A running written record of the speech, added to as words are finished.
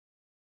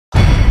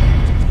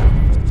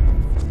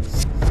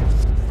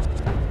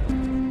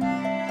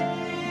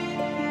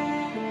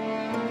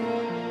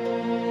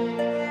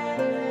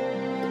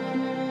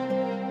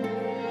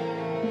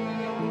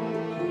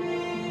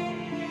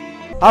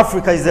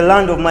Africa is the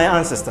land of my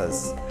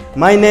ancestors.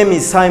 My name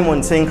is Simon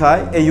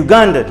Senkai, a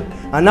Ugandan,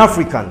 an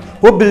African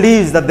who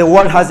believes that the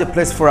world has a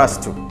place for us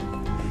too.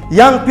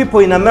 Young people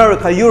in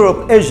America,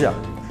 Europe, Asia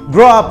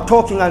grow up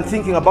talking and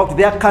thinking about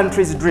their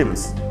country's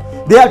dreams.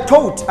 They are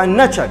taught and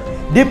nurtured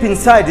deep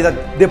inside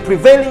that the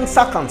prevailing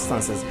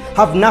circumstances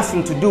have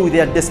nothing to do with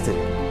their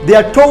destiny. They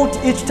are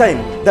taught each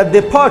time that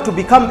the power to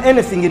become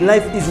anything in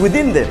life is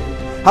within them.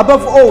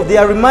 Above all, they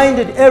are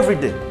reminded every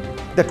day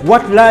that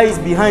what lies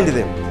behind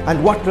them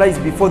and what lies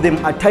before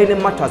them are tiny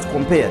matters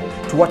compared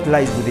to what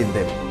lies within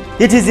them.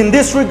 It is in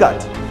this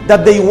regard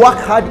that they work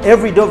hard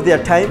every day of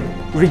their time,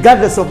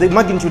 regardless of the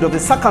magnitude of the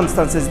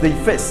circumstances they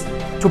face,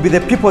 to be the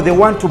people they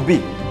want to be.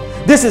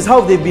 This is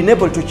how they've been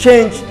able to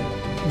change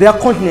their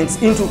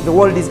continents into the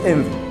world's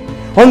envy.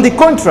 On the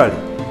contrary,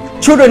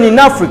 children in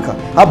Africa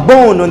are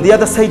born on the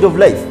other side of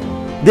life.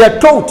 They are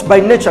taught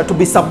by nature to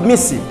be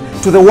submissive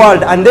to the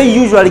world, and they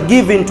usually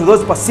give in to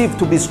those perceived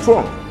to be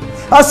strong.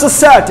 Our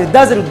society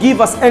doesn't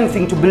give us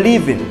anything to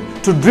believe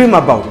in, to dream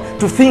about,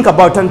 to think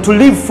about, and to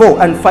live for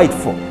and fight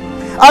for.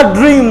 Our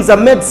dreams are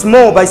made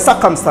small by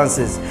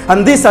circumstances,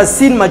 and this has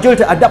seen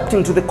majority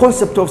adapting to the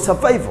concept of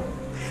survival.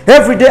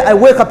 Every day I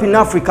wake up in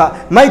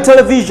Africa, my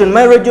television,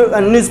 my radio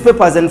and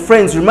newspapers and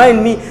friends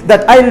remind me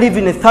that I live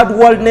in a third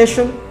world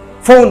nation,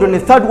 found on a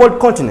third world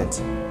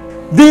continent.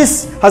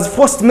 This has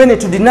forced many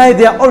to deny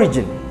their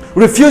origin,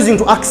 refusing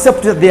to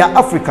accept that they are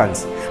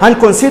Africans and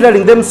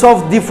considering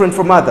themselves different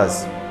from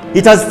others.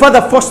 It has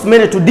further forced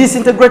many to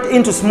disintegrate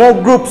into small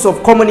groups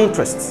of common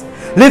interests,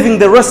 leaving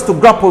the rest to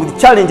grapple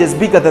with challenges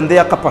bigger than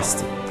their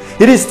capacity.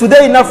 It is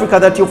today in Africa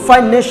that you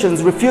find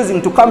nations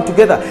refusing to come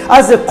together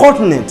as a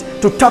continent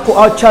to tackle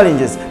our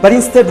challenges, but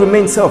instead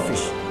remain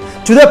selfish.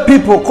 Today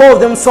people call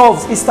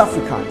themselves East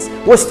Africans,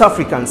 West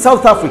Africans,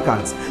 South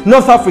Africans,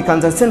 North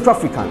Africans and Central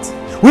Africans.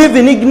 We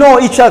even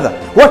ignore each other.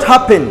 What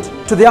happened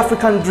to the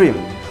African dream?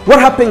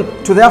 What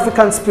happened to the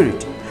African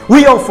spirit?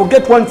 We all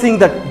forget one thing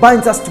that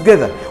binds us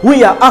together.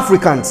 We are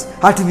Africans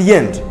at the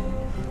end.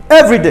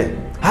 Every day,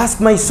 I ask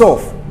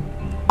myself,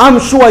 I'm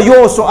sure you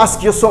also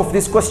ask yourself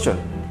this question.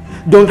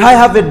 Don't I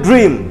have a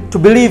dream to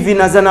believe in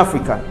as an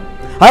African?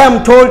 I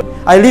am told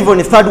I live on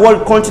a third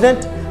world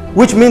continent,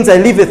 which means I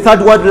live a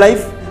third world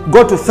life,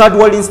 go to third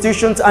world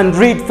institutions and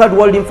read third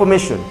world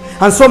information.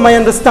 And so my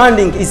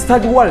understanding is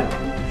third world.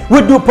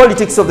 We do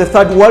politics of the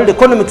third world,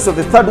 economics of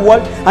the third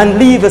world, and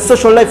live a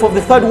social life of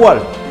the third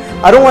world.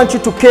 I don't want you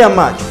to care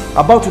much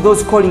about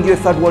those calling you a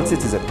third world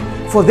citizen,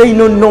 for they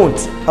know not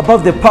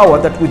about the power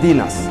that within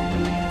us.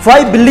 For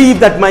I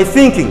believe that my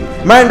thinking,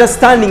 my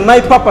understanding,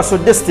 my purpose or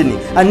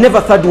destiny are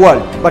never third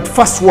world, but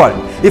first world.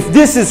 If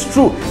this is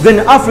true,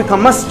 then Africa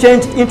must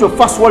change into a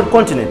first world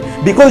continent,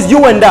 because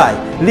you and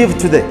I live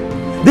today.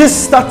 This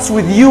starts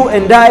with you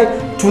and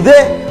I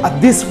today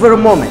at this very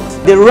moment.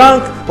 The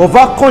rank of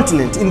our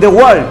continent in the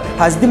world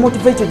has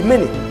demotivated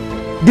many,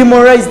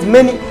 demoralized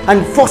many,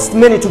 and forced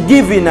many to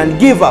give in and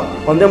give up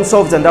on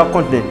themselves and our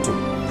continent too.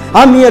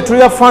 I'm here to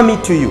reaffirm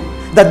it to you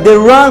that the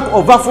rank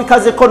of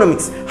Africa's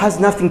economics has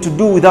nothing to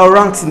do with our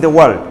ranks in the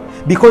world,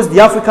 because the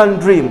African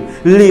dream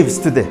lives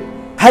today.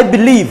 I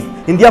believe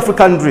in the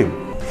African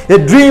dream, a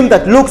dream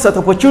that looks at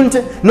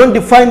opportunity not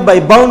defined by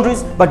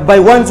boundaries but by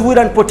one's will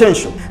and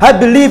potential. I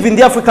believe in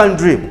the African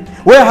dream,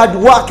 where hard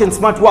work and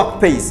smart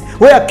work pays,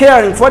 where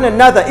caring for one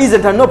another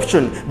isn't an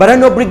option but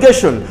an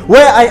obligation,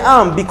 where I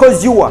am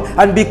because you are,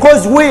 and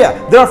because we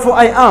are, therefore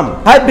I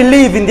am. I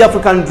believe in the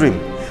African dream,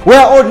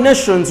 where all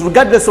nations,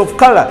 regardless of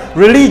color,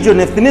 religion,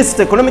 ethnicity,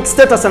 economic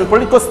status and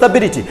political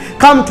stability,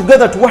 come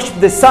together to worship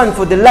the sun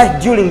for the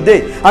light during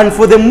day and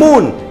for the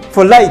moon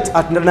for light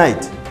at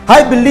night.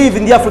 I believe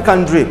in the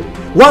African dream,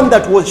 one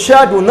that was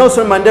shared with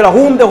Nelson Mandela,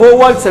 whom the whole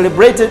world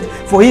celebrated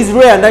for his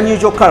rare and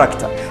unusual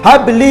character. I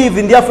believe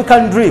in the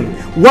African dream,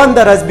 one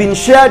that has been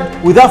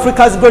shared with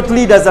Africa's great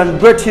leaders and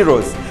great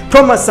heroes,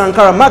 Thomas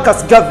Sankara,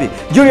 Marcus Garvey,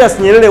 Julius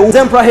Nyerere,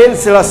 Emperor Haile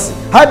Selassie.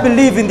 I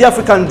believe in the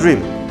African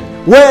dream,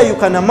 where you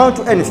can amount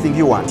to anything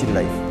you want in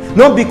life,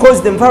 not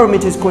because the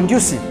environment is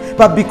conducive,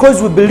 but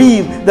because we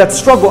believe that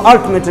struggle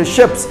ultimately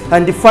shapes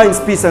and defines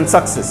peace and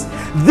success.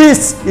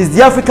 This is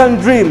the African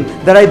dream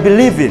that I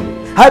believe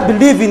in. I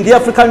believe in the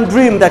African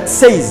dream that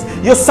says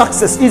your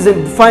success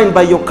isn't defined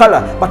by your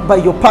color, but by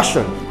your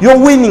passion. Your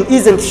winning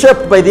isn't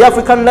shaped by the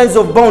African lines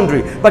of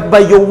boundary, but by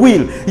your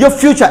will. Your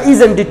future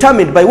isn't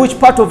determined by which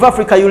part of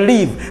Africa you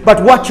live,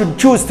 but what you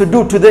choose to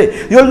do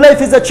today. Your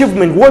life's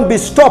achievement won't be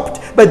stopped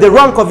by the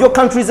rank of your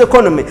country's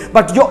economy,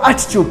 but your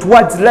attitude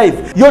towards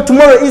life. Your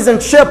tomorrow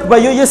isn't shaped by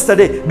your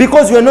yesterday,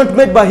 because we are not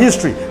made by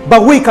history,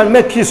 but we can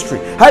make history.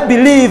 I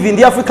believe in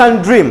the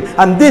African dream,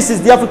 and this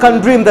is the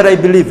African dream that I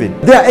believe in.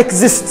 There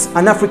exists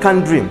an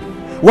African dream,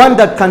 one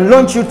that can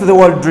launch you to the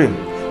world dream,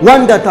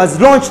 one that has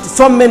launched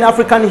so many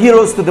African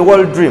heroes to the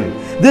world dream.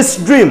 This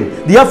dream,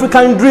 the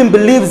African dream,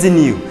 believes in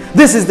you.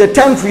 This is the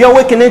time to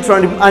reawaken it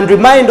and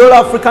remind all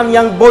African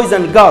young boys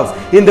and girls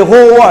in the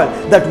whole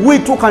world that we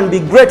too can be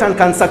great and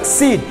can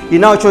succeed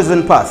in our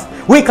chosen path.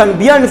 We can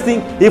be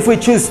anything if we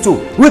choose to.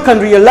 We can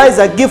realize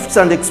our gifts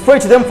and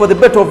exploit them for the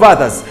better of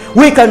others.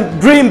 We can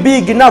dream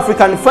big in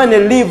Africa and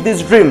finally live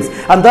these dreams,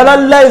 and that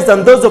our lives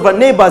and those of our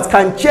neighbors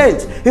can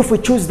change if we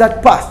choose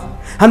that path.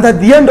 And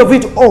at the end of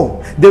it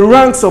all, the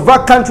ranks of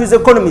our country's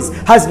economies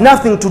has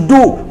nothing to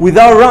do with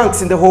our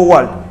ranks in the whole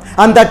world.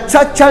 And that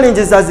such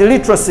challenges as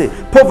illiteracy,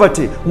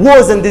 poverty,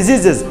 wars and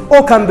diseases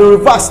all can be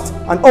reversed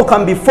and all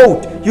can be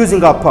fought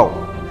using our power.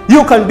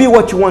 You can be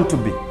what you want to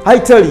be. I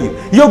tell you,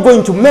 you're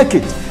going to make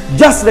it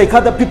just like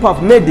other people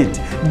have made it.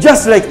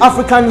 Just like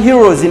African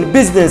heroes in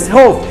business,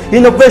 health,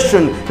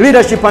 innovation,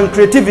 leadership and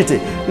creativity.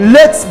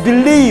 Let's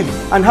believe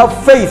and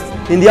have faith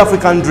in the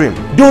African dream.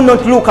 Do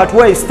not look at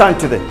where you stand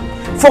today.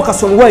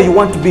 Focus on where you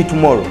want to be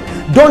tomorrow.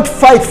 Don't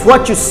fight for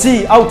what you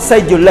see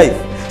outside your life.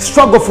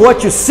 Struggle for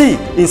what you see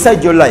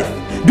inside your life.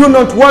 Do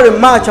not worry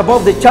much about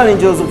the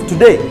challenges of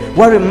today.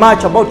 Worry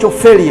much about your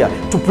failure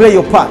to play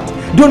your part.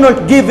 Do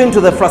not give in to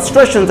the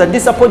frustrations and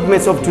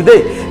disappointments of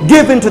today.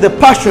 Give in to the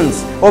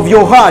passions of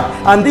your heart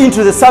and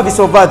into the service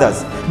of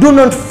others. Do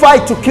not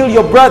fight to kill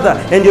your brother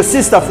and your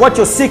sister for what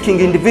you're seeking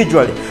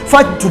individually.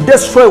 Fight to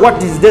destroy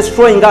what is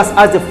destroying us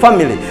as a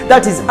family.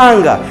 That is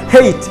anger,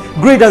 hate,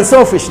 greed and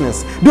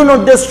selfishness. Do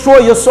not destroy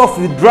yourself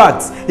with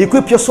drugs.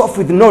 Equip yourself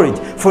with knowledge.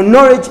 For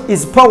knowledge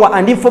is power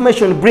and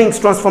information brings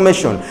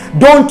transformation.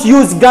 Don't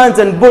use guns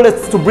and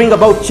bullets to bring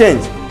about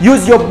change.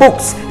 Use your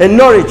books and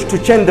knowledge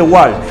to change the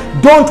world.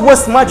 Don't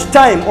waste much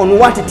time on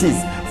what it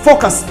is.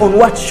 Focus on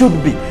what should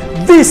be.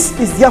 This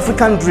is the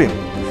African dream.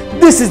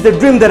 This is the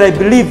dream that I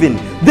believe in.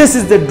 This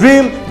is the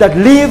dream that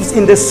lives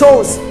in the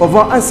souls of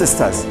our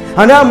ancestors.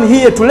 And I'm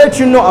here to let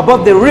you know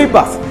about the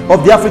rebirth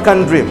of the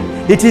African dream.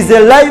 It is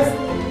alive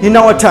in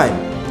our time.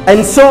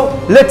 And so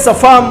let's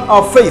affirm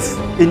our faith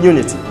in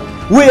unity.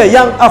 We are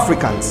young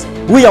Africans.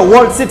 We are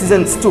world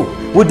citizens too.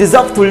 We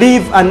deserve to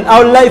live, and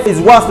our life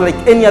is worth like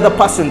any other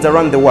person's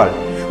around the world.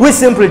 We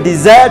simply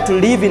desire to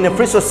live in a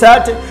free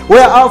society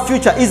where our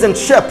future isn't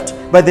shaped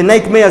by the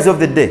nightmares of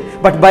the day,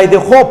 but by the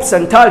hopes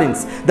and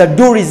talents that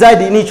do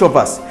reside in each of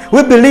us.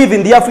 We believe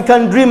in the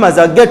African dream as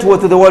our gateway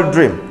to the world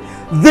dream.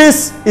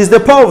 This is the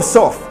power of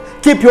self.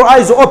 Keep your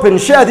eyes open,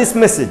 share this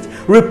message,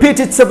 repeat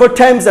it several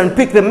times and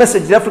pick the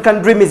message the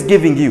African dream is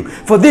giving you.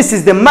 For this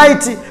is the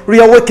mighty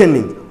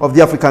reawakening of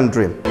the African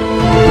dream.